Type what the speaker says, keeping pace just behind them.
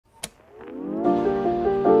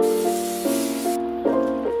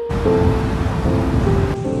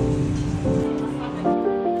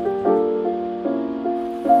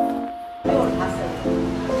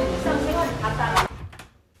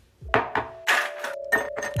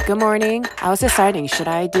Good morning. I was deciding, should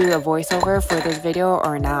I do a voiceover for this video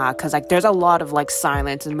or not? Because there's a lot of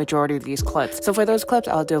silence in the majority of these clips. So for those clips,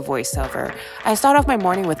 I'll do a voiceover. I start off my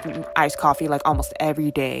morning with iced coffee almost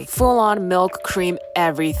every day. Full on milk, cream,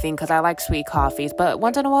 everything because I like sweet coffees. But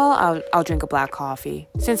once in a while, I'll drink a black coffee.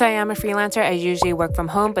 Since I am a freelancer, I usually work from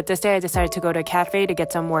home. But this day I decided to go to a cafe to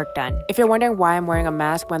get some work done. If you're wondering why I'm wearing a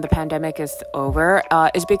mask when the pandemic is over,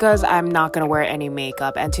 it's because I'm not going to wear any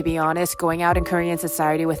makeup. And to be honest, going out in Korean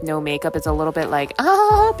society with no makeup is a little bit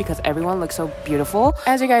because everyone looks so beautiful.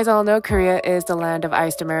 As you guys all know, Korea is the land of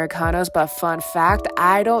iced Americanos, but fun fact,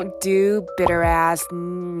 I don't do bitter ass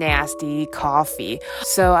nasty coffee.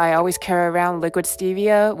 So I always carry around liquid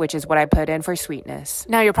stevia, which is what I put in for sweetness.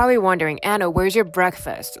 Now you're probably wondering, Anna, where's your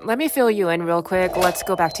breakfast? Let me fill you in real quick. Let's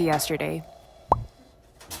go back to yesterday.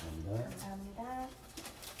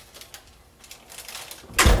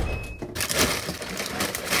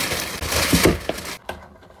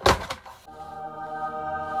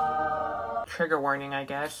 Trigger warning, I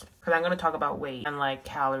guess, because I'm going to talk about weight and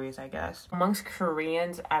calories, I guess. Amongst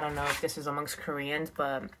Koreans, I don't know if this is amongst Koreans,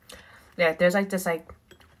 but yeah, there's this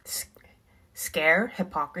scare,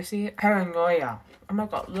 hypocrisy, paranoia. Oh my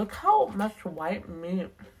god, look how much white meat.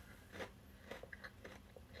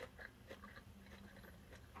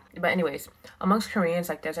 But anyways, amongst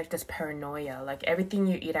Koreans, there's this paranoia, everything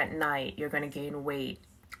you eat at night, you're going to gain weight.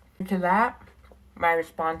 To that, my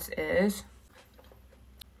response is,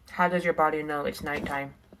 how does your body know it's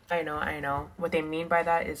nighttime? I know. What they mean by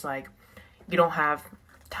that is you don't have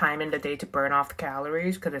time in the day to burn off the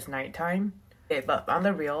calories because it's nighttime. Okay, but on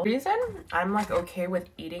the real reason I'm okay with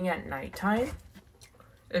eating at nighttime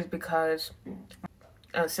is because,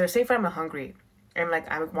 so say if I'm hungry and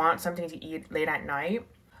I want something to eat late at night,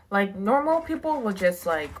 normal people will just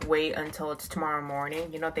wait until it's tomorrow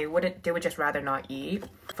morning. They would just rather not eat.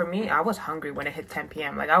 For me, I was hungry when it hit 10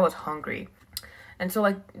 p.m. I was hungry. And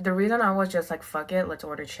so, the reason I was just fuck it, let's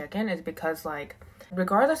order chicken is because,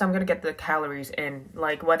 regardless, I'm gonna get the calories in.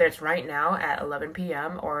 Whether it's right now at 11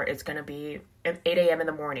 p.m. or it's gonna be at 8 a.m. in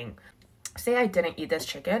the morning. Say I didn't eat this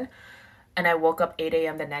chicken and I woke up 8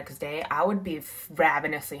 a.m. the next day, I would be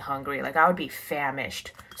ravenously hungry. I would be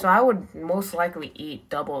famished. So I would most likely eat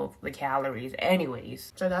double the calories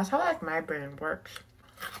anyways. So that's how, my brain works.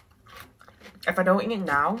 If I don't eat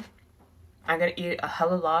now, I'm gonna eat a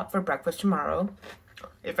hella lot for breakfast tomorrow.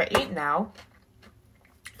 If I eat now,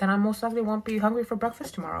 then I most likely won't be hungry for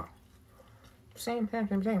breakfast tomorrow. Same.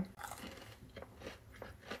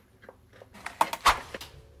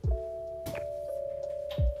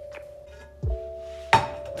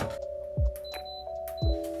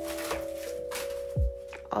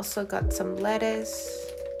 Also got some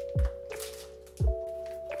lettuce.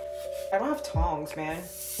 I don't have tongs, man.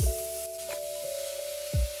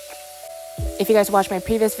 If you guys watched my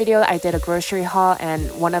previous video, I did a grocery haul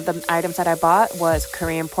and one of the items that I bought was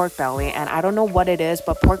Korean pork belly. And I don't know what it is,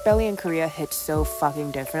 but pork belly in Korea hits so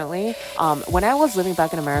fucking differently. When I was living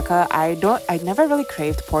back in America, I never really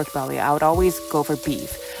craved pork belly. I would always go for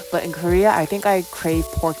beef. But in Korea, I think I crave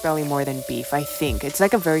pork belly more than beef. I think it's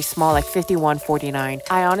a very small, 51.49.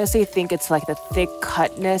 I honestly think it's the thick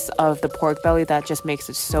cutness of the pork belly that just makes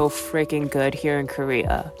it so freaking good here in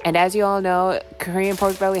Korea. And as you all know, Korean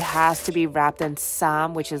pork belly has to be wrapped in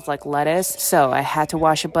sam, which is lettuce. So I had to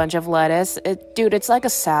wash a bunch of lettuce. Dude, it's like a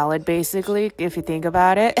salad basically, if you think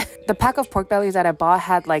about it. The pack of pork bellies that I bought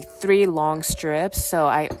had 3 long strips. So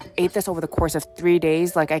I ate this over the course of 3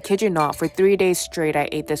 days. I kid you not, for 3 days straight, I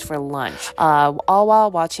ate this for lunch. All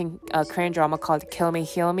while watching a Korean drama called Kill Me,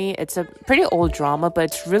 Heal Me. It's a pretty old drama, but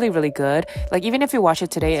it's really, really good. Even if you watch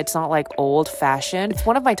it today, it's not old fashioned. It's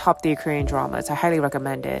one of my top 3 Korean dramas. I highly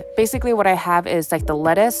recommend it. Basically, what I have is the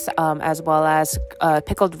lettuce, as well as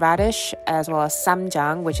pickled radish, as well as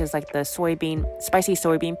samjang, which is the spicy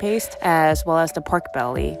soybean paste, as well as the pork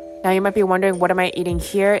belly. Now you might be wondering, what am I eating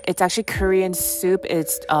here? It's actually Korean soup.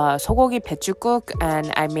 It's sogogi baechukguk,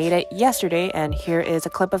 and I made it yesterday, and here is a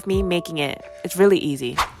clip of me making it. It's really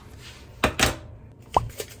easy.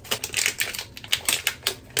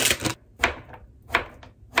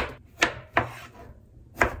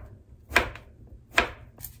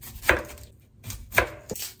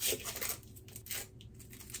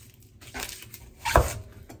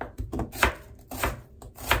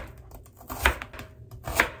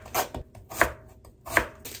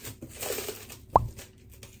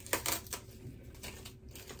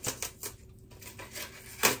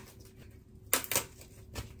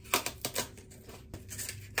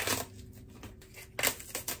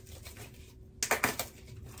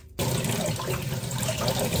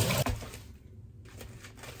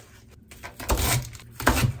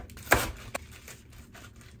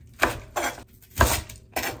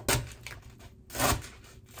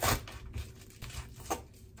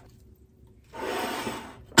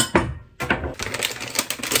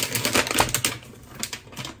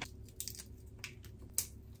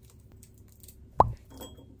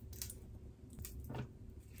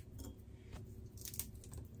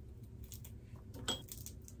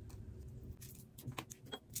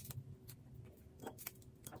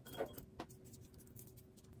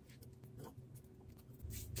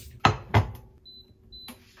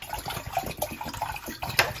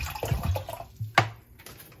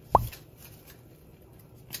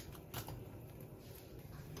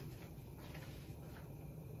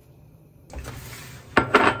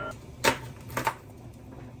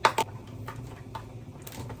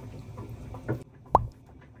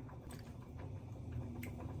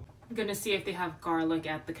 gonna see if they have garlic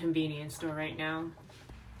at the convenience store right now.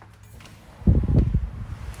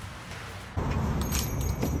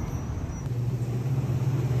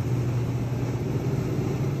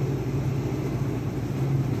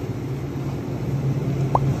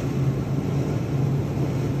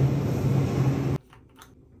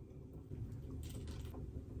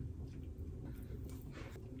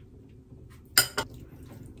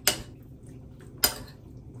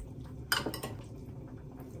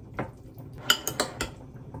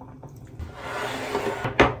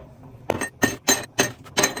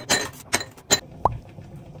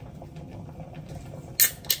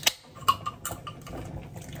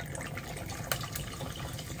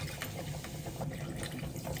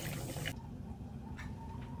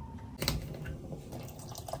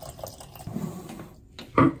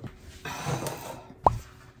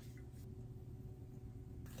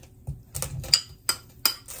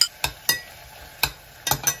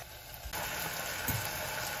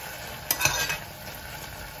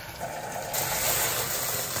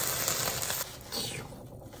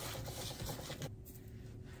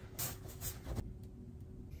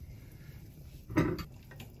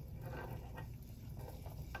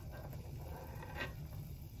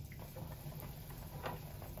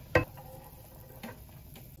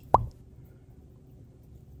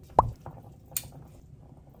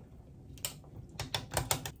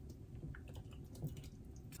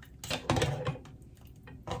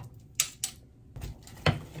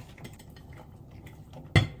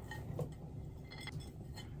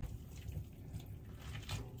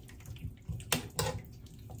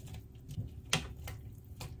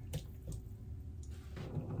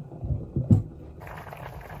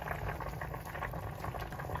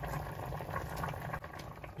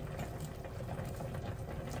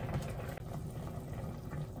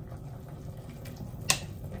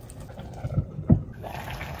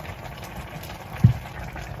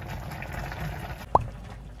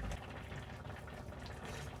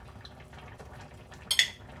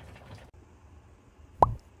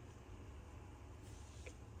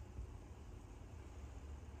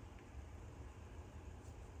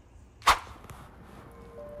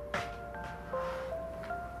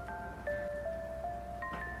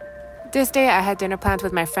 This day I had dinner plans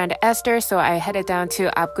with my friend Esther, so I headed down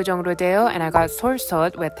to Apgujeong Rodeo and I got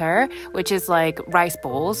sorsot with her, which is like rice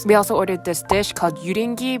bowls. We also ordered this dish called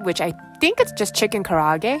yuringi, which I think it's just chicken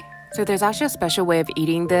karaage. So there's actually a special way of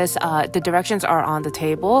eating this. The directions are on the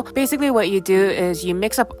table. Basically what you do is you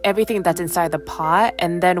mix up everything that's inside the pot,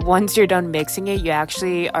 and then once you're done mixing it, you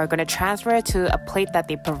actually are going to transfer it to a plate that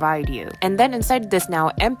they provide you. And then inside this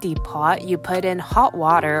now empty pot, you put in hot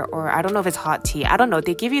water, or I don't know if it's hot tea. I don't know.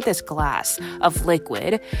 They give you this glass of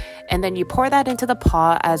liquid, and then you pour that into the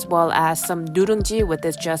pot as well as some nurungji, with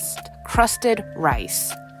this just crusted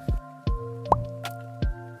rice.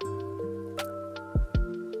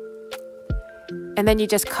 And then you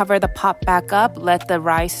just cover the pot back up, let the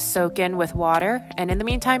rice soak in with water, and in the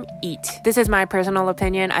meantime, eat. This is my personal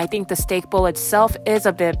opinion. I think the steak bowl itself is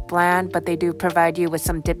a bit bland, but they do provide you with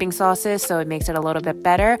some dipping sauces, so it makes it a little bit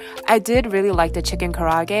better. I did really like the chicken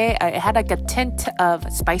karaage. It had like a tint of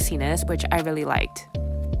spiciness, which I really liked.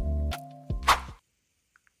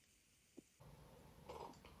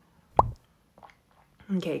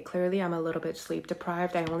 Okay, clearly I'm a little bit sleep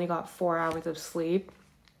deprived. I only got 4 hours of sleep.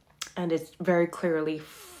 And it's very clearly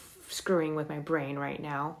screwing with my brain right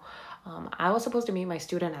now. I was supposed to meet my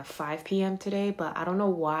student at 5 p.m. today, but I don't know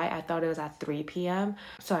why I thought it was at 3 p.m.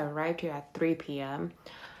 So I arrived here at 3 p.m.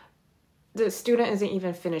 The student isn't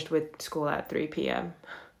even finished with school at 3 p.m.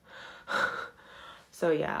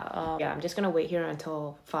 So yeah, I'm just gonna wait here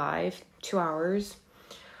until 5, 2 hours.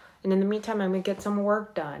 And in the meantime, I'm gonna get some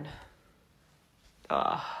work done.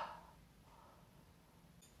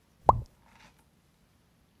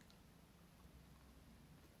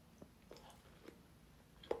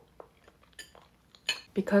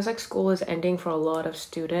 Because like school is ending for a lot of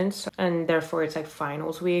students and therefore it's like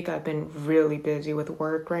finals week, I've been really busy with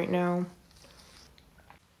work right now.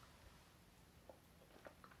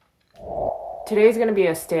 Today's gonna be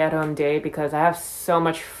a stay-at-home day because I have so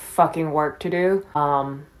much fucking work to do.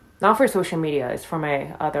 Not for social media, it's for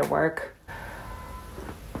my other work.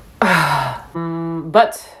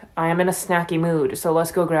 But I am in a snacky mood, so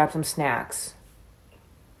let's go grab some snacks.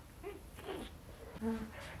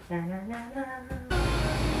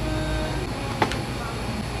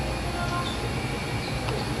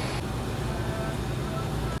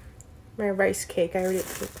 My rice cake,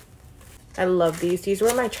 I love these. These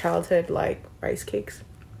were my childhood like rice cakes.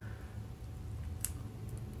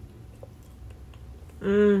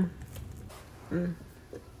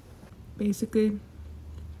 Basically,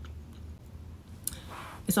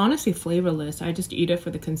 It's honestly flavorless. I just eat it for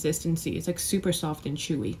the consistency. It's like super soft and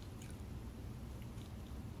chewy.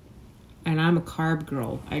 And I'm a carb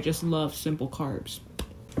girl. I just love simple carbs.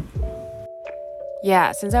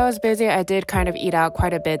 Yeah, since I was busy, I did kind of eat out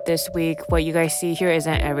quite a bit this week. What you guys see here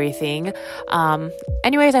isn't everything.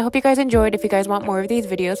 Anyways, I hope you guys enjoyed. If you guys want more of these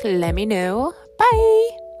videos, let me know. Bye!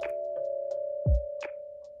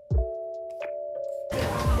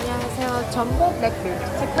 안녕하세요. 전복 블랙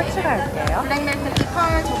밀크티 팩 추가할게요. 블랙 밀크티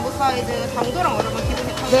펄 전부 사이즈 당도랑 얼음은 기본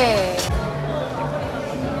 100g. 네.